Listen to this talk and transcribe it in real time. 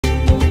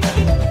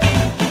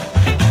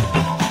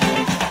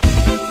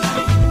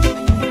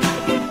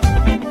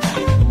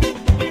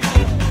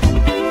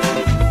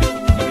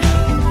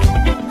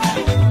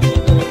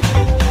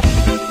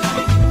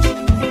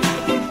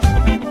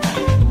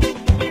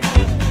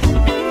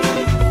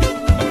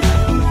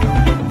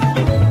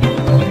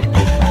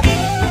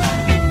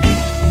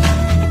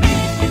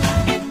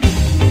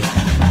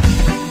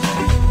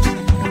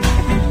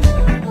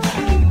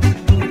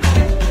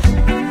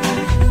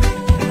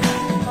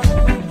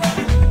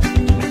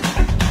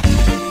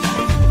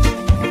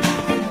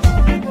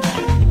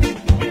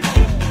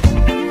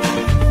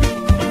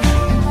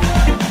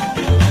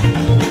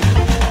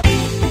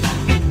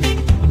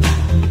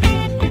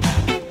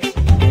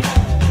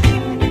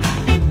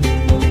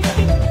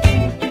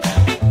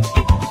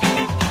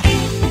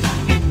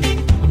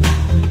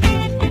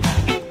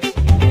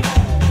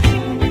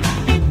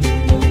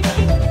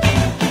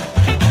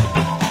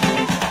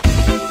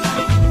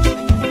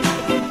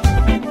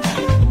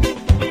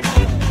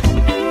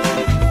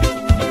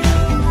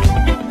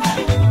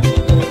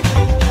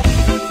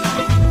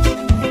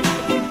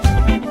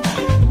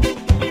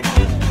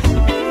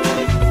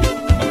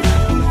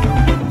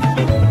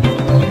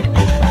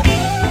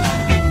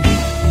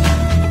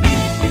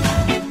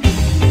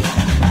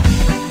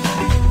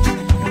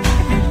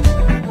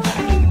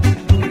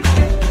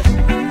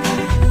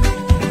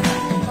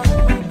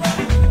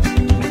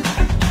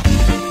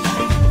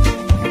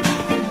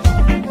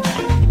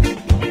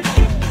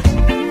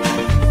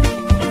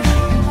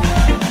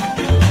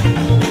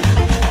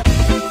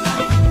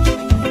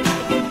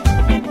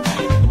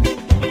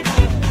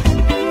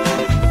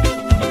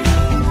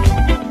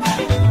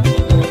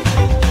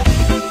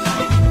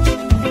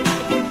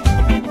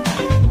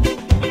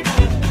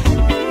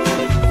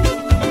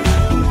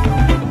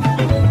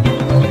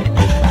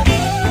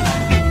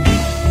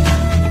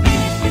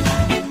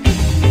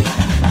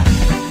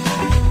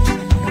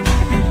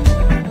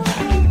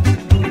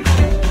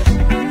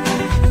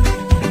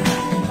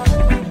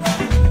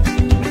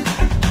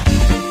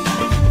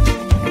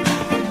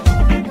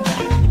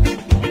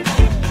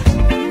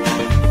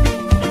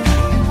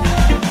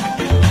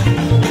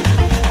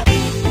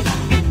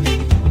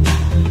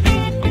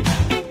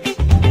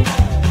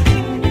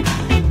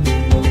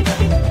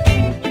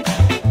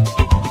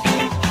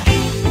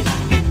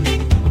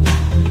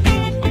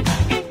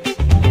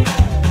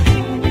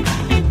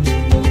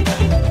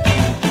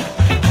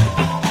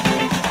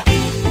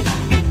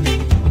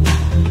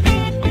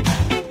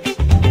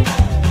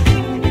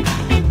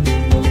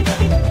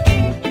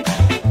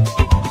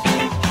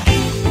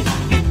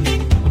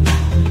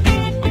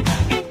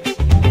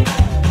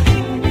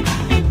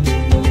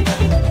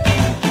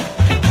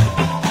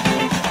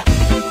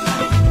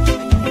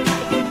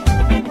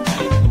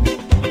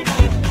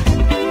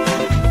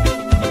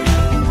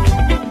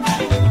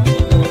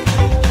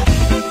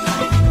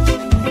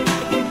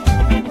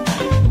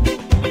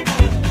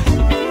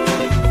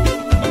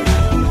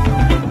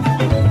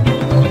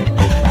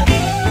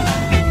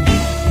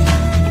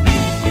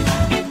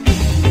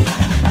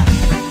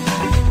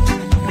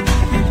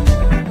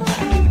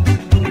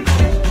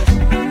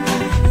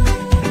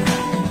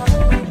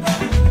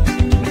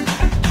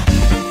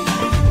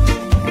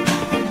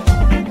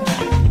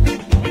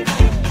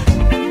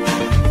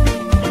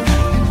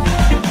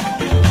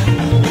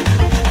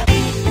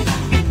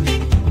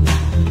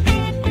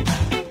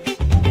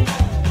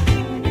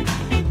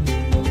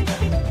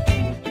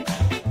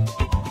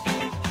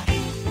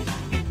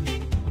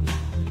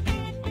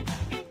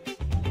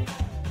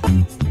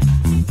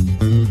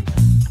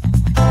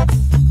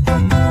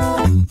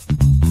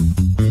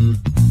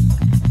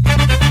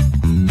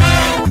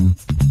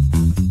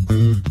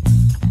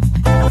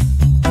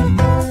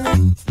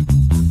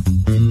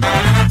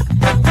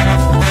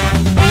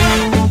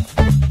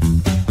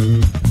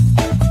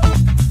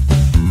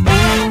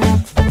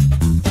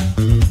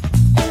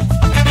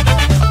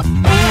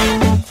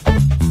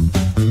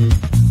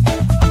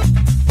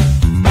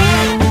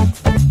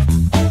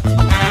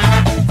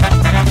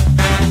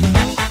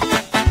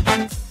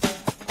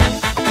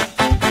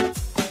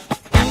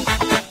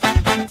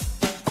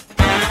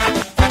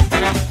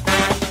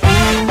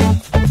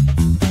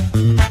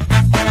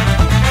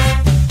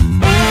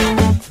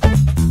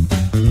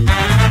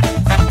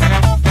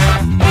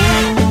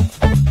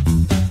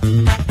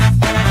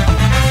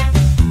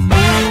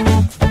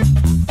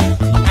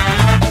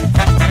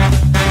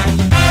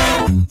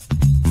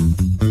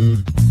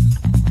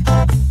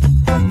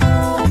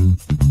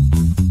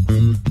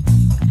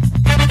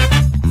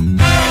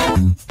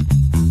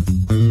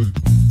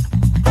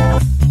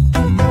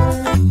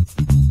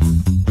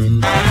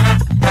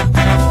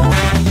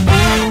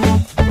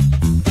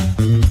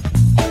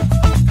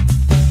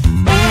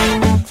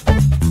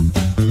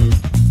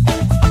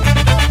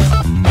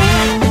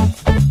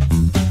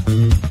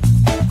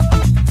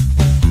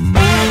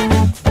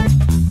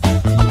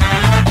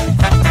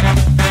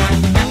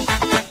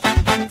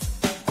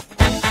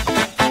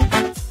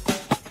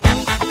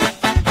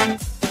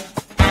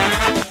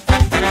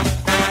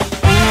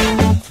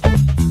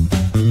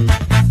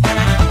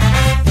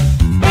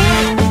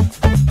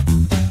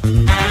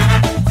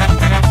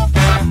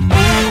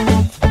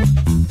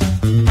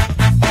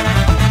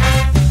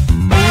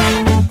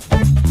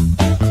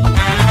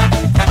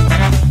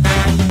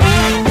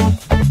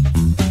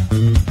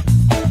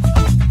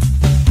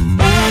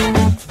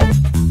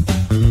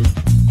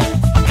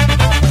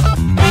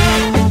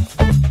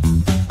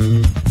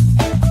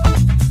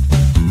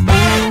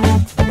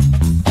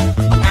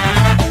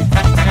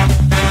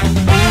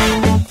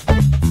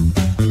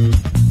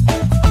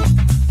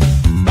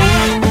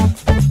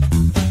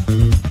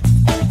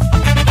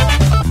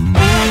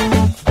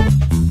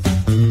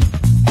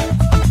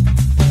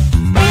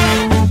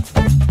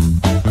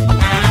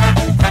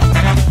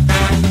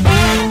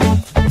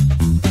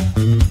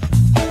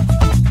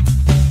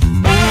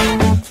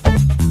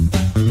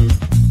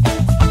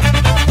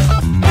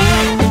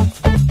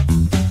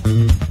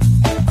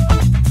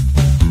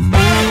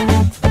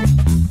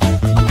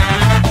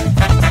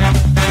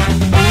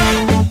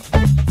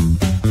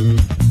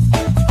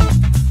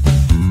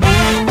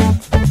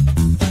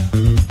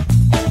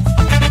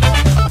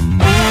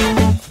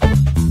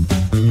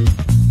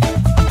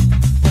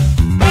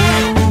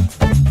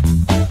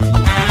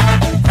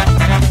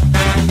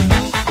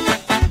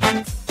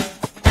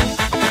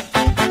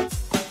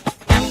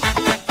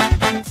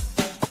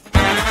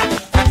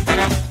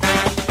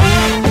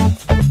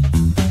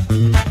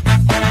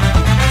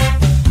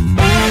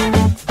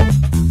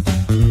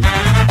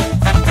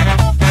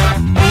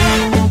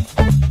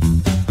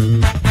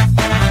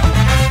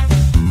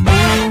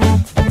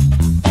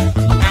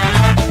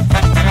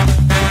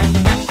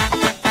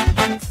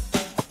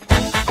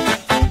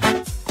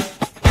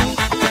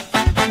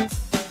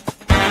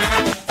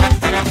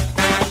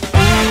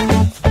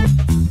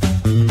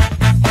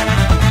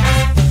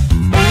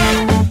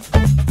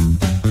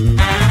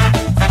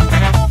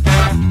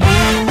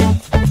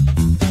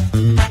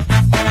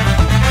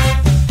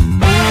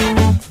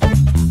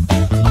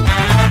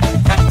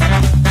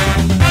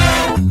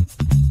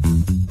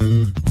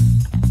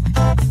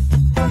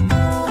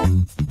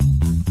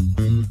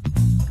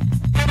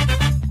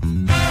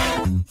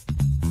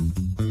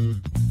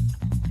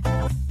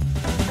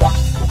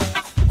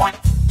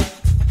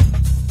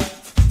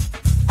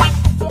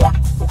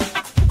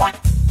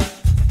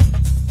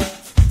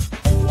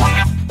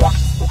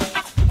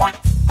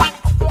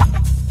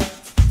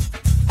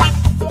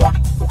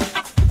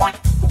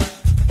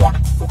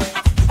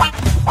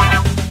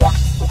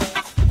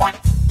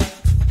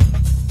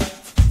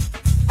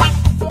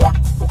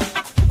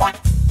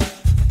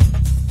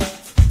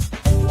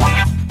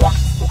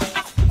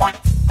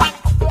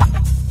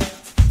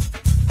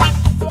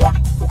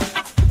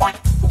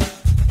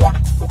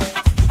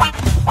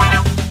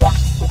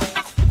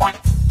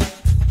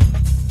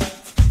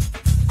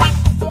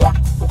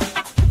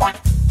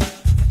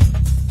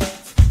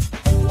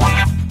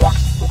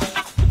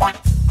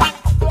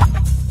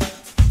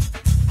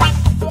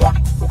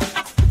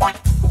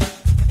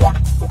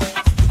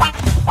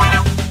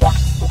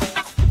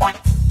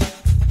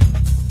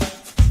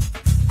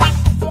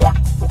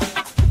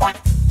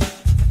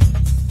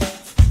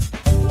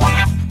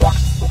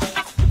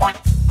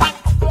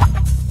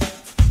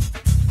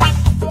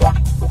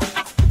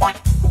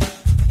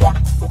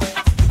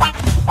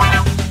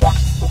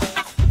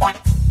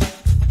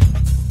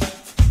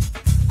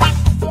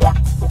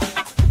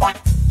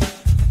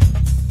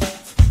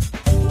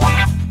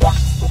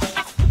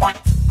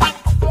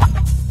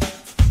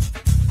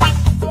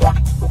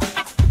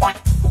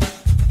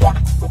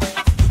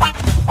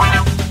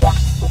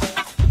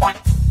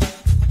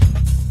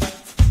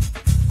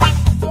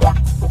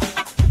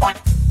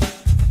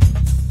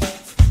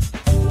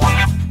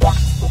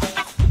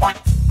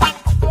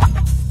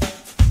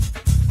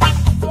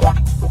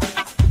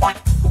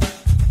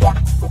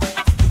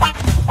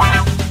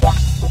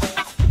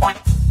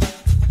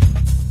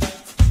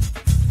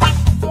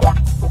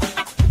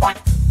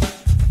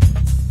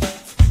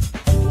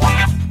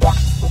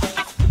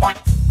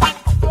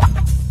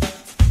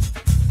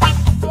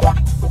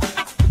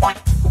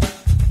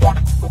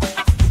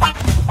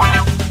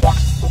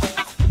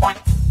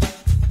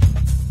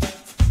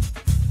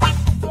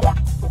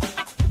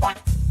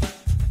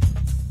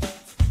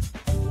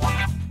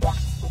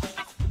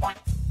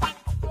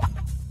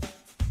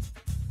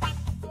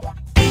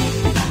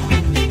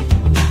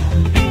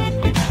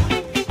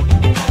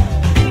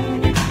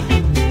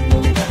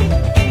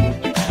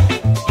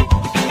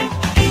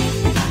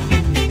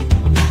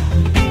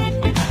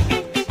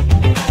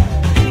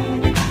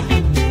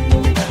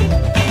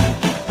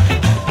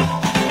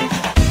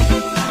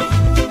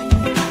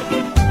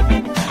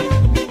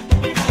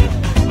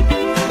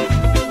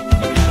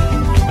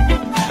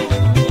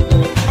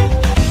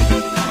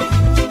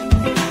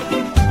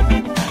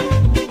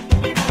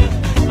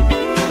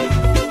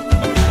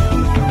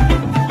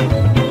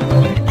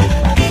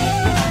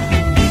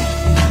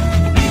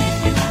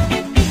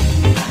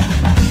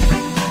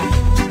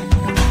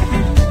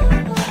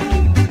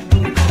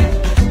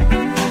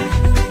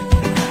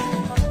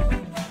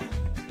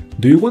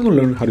Do you want to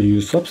learn how to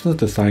use Substance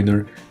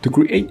Designer to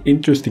create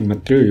interesting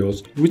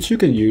materials which you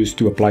can use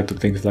to apply to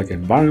things like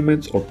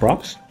environments or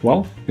props?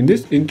 Well, in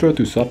this Intro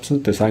to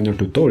Substance Designer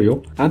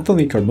tutorial,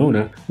 Anthony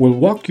Carmona will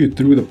walk you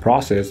through the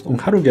process on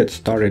how to get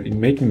started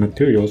in making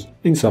materials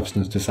in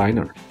Substance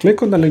Designer.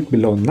 Click on the link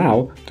below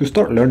now to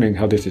start learning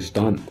how this is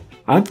done.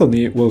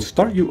 Anthony will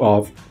start you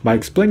off by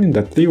explaining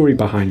the theory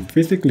behind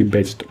physically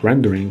based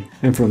rendering,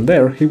 and from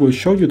there he will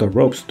show you the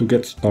ropes to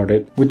get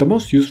started with the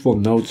most useful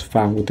nodes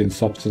found within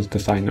Substance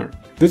Designer.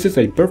 This is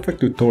a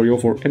perfect tutorial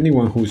for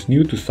anyone who is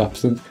new to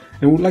Substance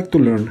and would like to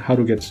learn how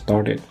to get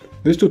started.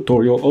 This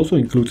tutorial also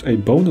includes a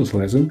bonus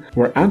lesson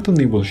where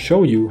Anthony will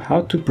show you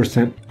how to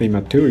present a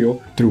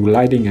material through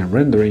lighting and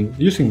rendering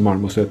using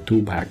Marmoset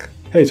toolpack.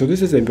 Hey, so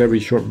this is a very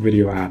short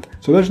video ad,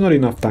 so there's not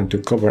enough time to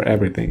cover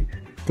everything.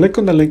 Click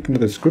on the link in the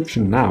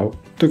description now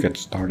to get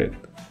started.